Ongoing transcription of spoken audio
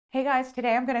Hey guys,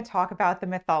 today I'm going to talk about the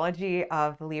mythology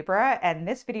of Libra, and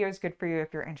this video is good for you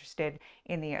if you're interested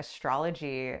in the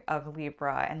astrology of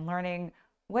Libra and learning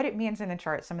what it means in the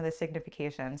chart, some of the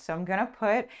significations. So I'm going to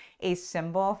put a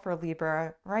symbol for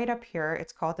Libra right up here.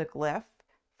 It's called a glyph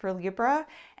for Libra,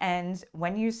 and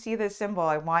when you see this symbol,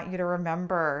 I want you to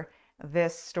remember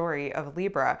this story of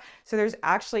Libra. So there's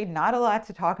actually not a lot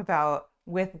to talk about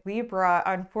with Libra.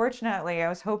 Unfortunately, I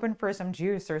was hoping for some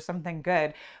juice or something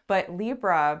good, but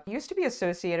Libra used to be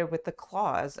associated with the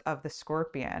claws of the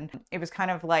scorpion. It was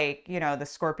kind of like, the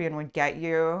scorpion would get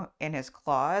you in his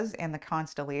claws in the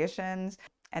constellations,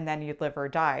 and then you'd live or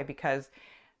die, because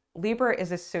Libra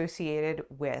is associated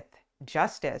with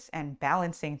justice and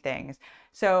balancing things.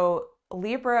 So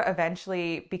Libra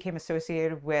eventually became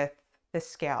associated with the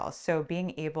scales. So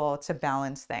being able to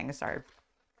balance things. Sorry,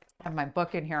 I have my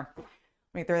book in here.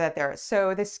 Let me throw that there.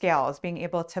 So the scales, being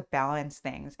able to balance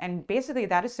things. And basically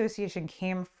that association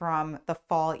came from the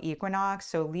fall equinox.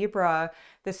 So Libra,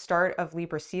 the start of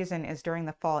Libra season is during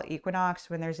the fall equinox,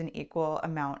 when there's an equal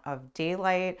amount of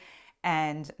daylight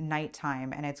and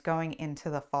nighttime, and it's going into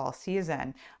the fall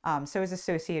season. So it's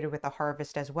associated with the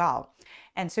harvest as well.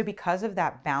 And so because of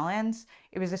that balance,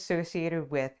 it was associated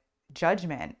with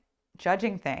judgment,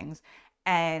 judging things,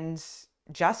 and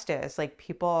justice, like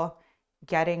people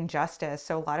getting justice.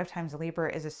 So a lot of times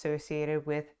Libra is associated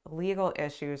with legal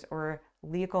issues or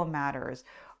legal matters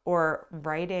or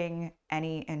righting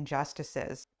any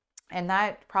injustices. And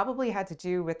that probably had to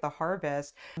do with the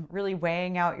harvest, really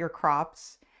weighing out your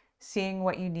crops, seeing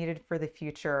what you needed for the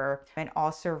future, and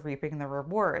also reaping the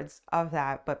rewards of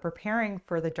that, but preparing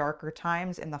for the darker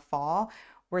times in the fall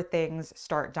where things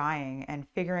start dying and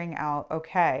figuring out,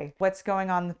 okay, what's going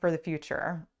on for the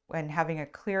future, and having a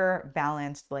clear,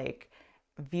 balanced,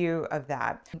 view of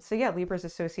that. So yeah, Libra is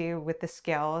associated with the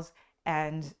scales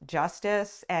and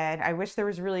justice. And I wish there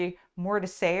was really more to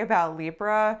say about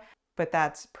Libra, but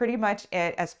that's pretty much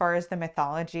it as far as the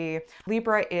mythology.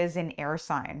 Libra is an air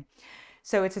sign.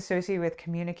 So it's associated with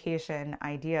communication,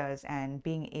 ideas, and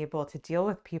being able to deal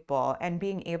with people and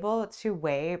being able to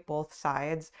weigh both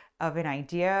sides of an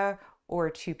idea or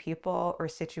two people or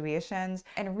situations,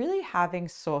 and really having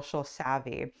social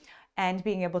savvy and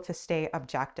being able to stay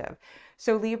objective.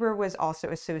 So Libra was also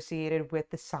associated with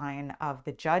the sign of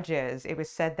the judges. It was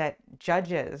said that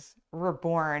judges were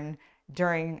born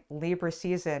during Libra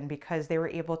season because they were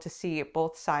able to see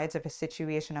both sides of a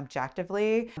situation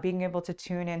objectively, being able to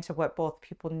tune into what both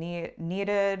people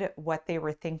needed, what they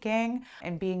were thinking,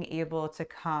 and being able to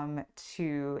come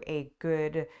to a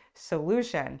good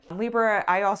solution. Libra,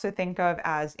 I also think of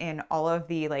as in all of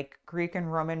the Greek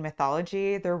and Roman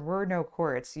mythology, there were no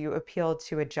courts. You appealed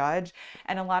to a judge,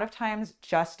 and a lot of times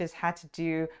justice had to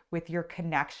do with your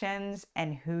connections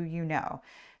and who you know.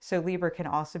 So Libra can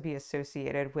also be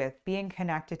associated with being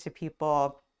connected to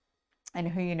people and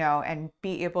who you know, and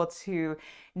be able to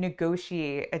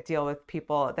negotiate a deal with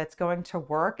people that's going to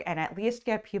work and at least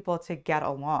get people to get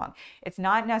along. It's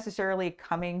not necessarily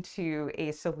coming to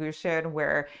a solution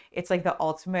where it's like the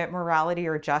ultimate morality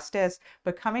or justice,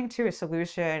 but coming to a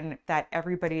solution that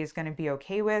everybody is going to be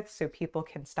okay with so people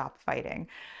can stop fighting.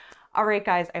 All right,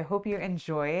 guys, I hope you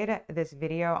enjoyed this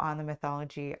video on the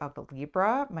mythology of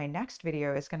Libra. My next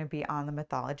video is going to be on the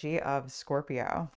mythology of Scorpio.